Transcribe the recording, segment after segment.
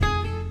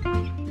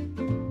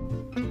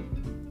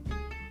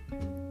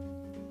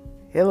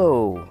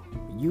Hello,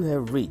 you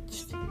have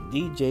reached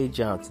DJ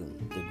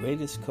Johnson, the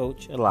greatest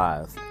coach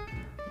alive.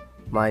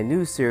 My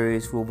new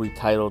series will be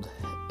titled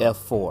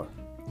F4.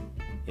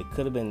 It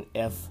could have been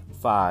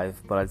F5,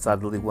 but I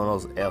decided to leave one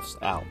of those F's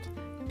out.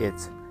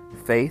 It's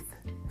faith,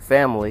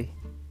 family,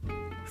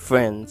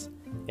 friends,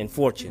 and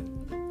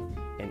fortune.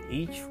 And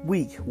each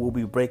week we'll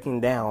be breaking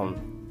down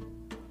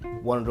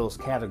one of those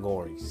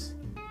categories.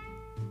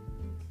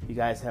 You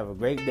guys have a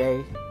great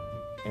day,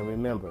 and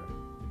remember,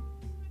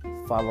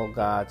 follow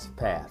God's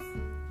path.